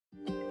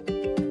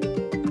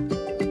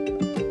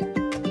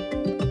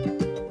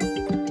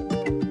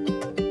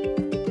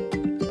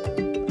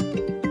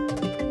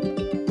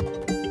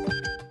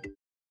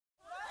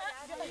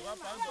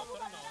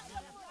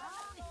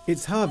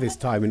It's harvest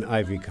time in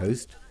Ivory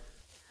Coast,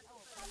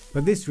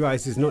 but this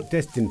rice is not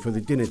destined for the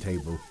dinner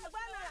table.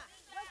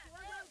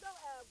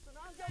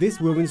 This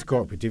women's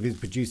cooperative is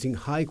producing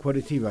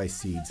high-quality rice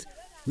seeds,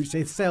 which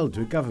they sell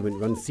to a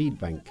government-run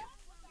seed bank.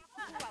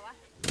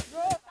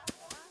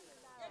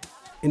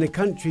 In a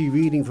country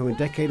reeling from a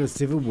decade of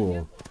civil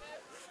war,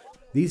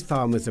 these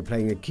farmers are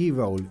playing a key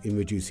role in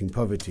reducing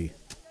poverty.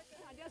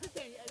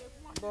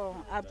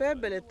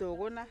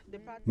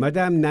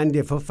 Madame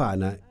Nandia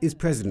Fofana is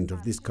president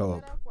of this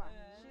co-op.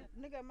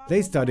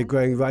 They started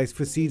growing rice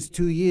for seeds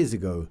 2 years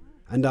ago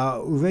and are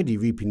already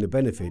reaping the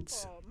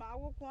benefits.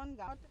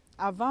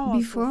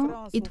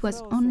 Before, it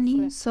was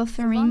only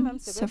suffering.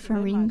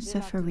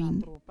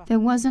 There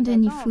wasn't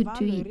any food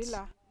to eat.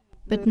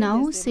 But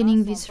now,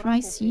 selling these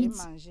rice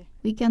seeds,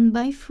 we can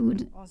buy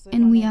food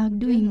and we are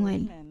doing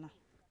well.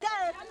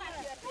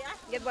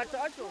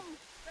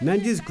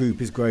 Nandia's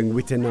group is growing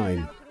Witter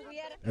 9,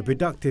 a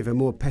productive and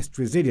more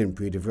pest-resilient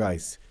breed of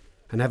rice,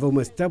 and have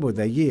almost doubled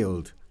their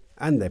yield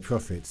and their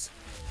profits.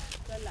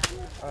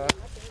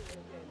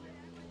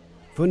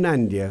 For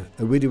Nandia,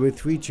 a widow with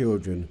 3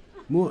 children,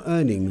 more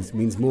earnings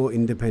means more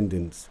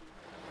independence,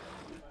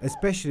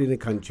 especially in a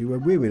country where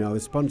women are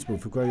responsible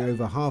for growing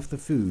over half the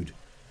food,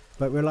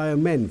 but rely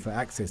on men for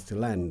access to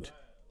land.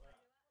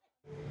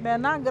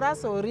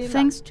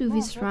 Thanks to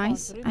this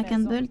rice, I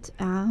can build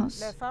a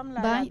house,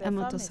 buy a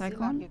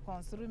motorcycle,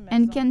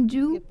 and can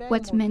do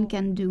what men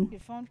can do.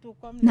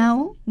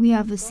 Now we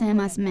are the same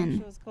as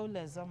men.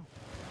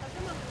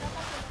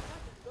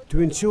 To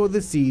ensure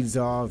the seeds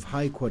are of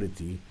high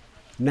quality,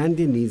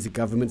 Nandia needs a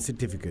government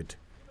certificate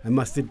and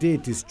must adhere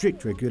to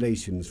strict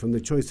regulations from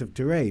the choice of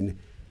terrain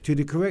to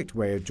the correct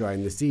way of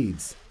drying the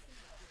seeds.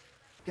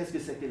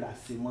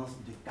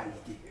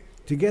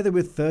 Together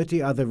with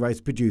 30 other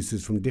rice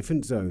producers from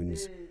different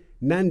zones,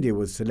 Nandia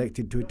was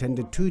selected to attend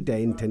a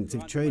 2-day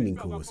intensive training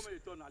course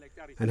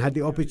and had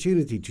the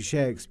opportunity to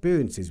share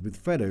experiences with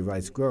fellow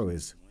rice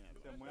growers.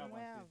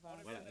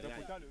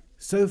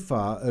 So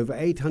far, over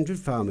 800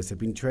 farmers have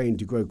been trained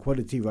to grow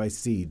quality rice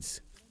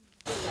seeds.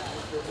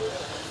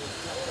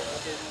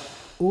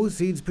 All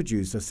seeds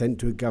produced are sent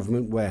to a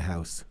government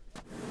warehouse.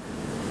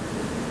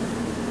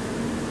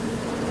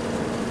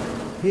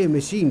 Here,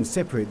 machines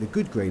separate the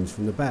good grains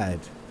from the bad.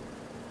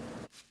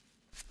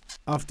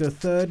 After a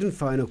third and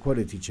final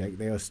quality check,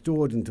 they are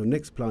stored until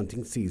next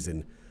planting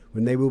season,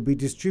 when they will be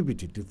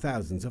distributed to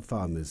thousands of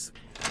farmers.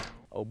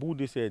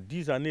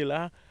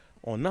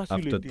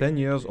 After 10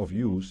 years of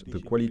use, the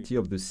quality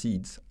of the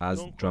seeds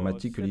has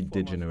dramatically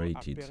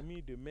degenerated.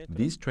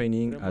 This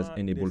training has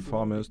enabled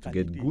farmers to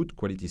get good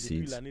quality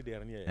seeds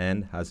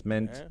and has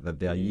meant that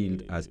their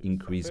yield has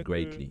increased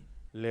greatly.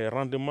 Le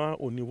rendement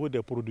au niveau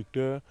des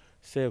producteurs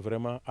s'est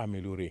vraiment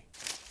amélioré.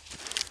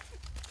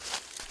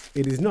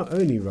 It is not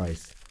only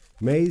rice.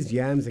 Maize,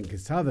 yams and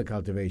cassava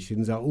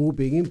cultivations are all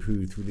being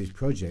improved through this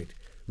project,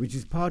 which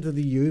is part of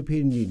the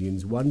European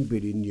Union's €1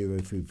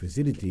 billion food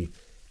facility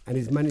and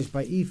is managed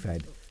by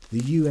IFAD, the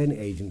UN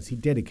agency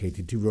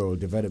dedicated to rural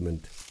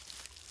development.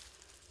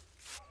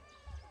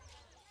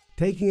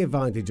 Taking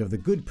advantage of the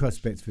good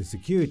prospects for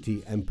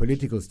security and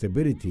political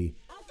stability,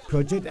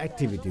 project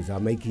activities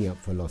are making up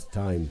for lost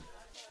time.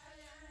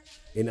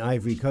 In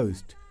Ivory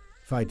Coast,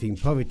 fighting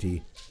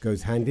poverty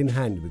goes hand in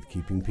hand with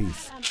keeping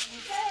peace.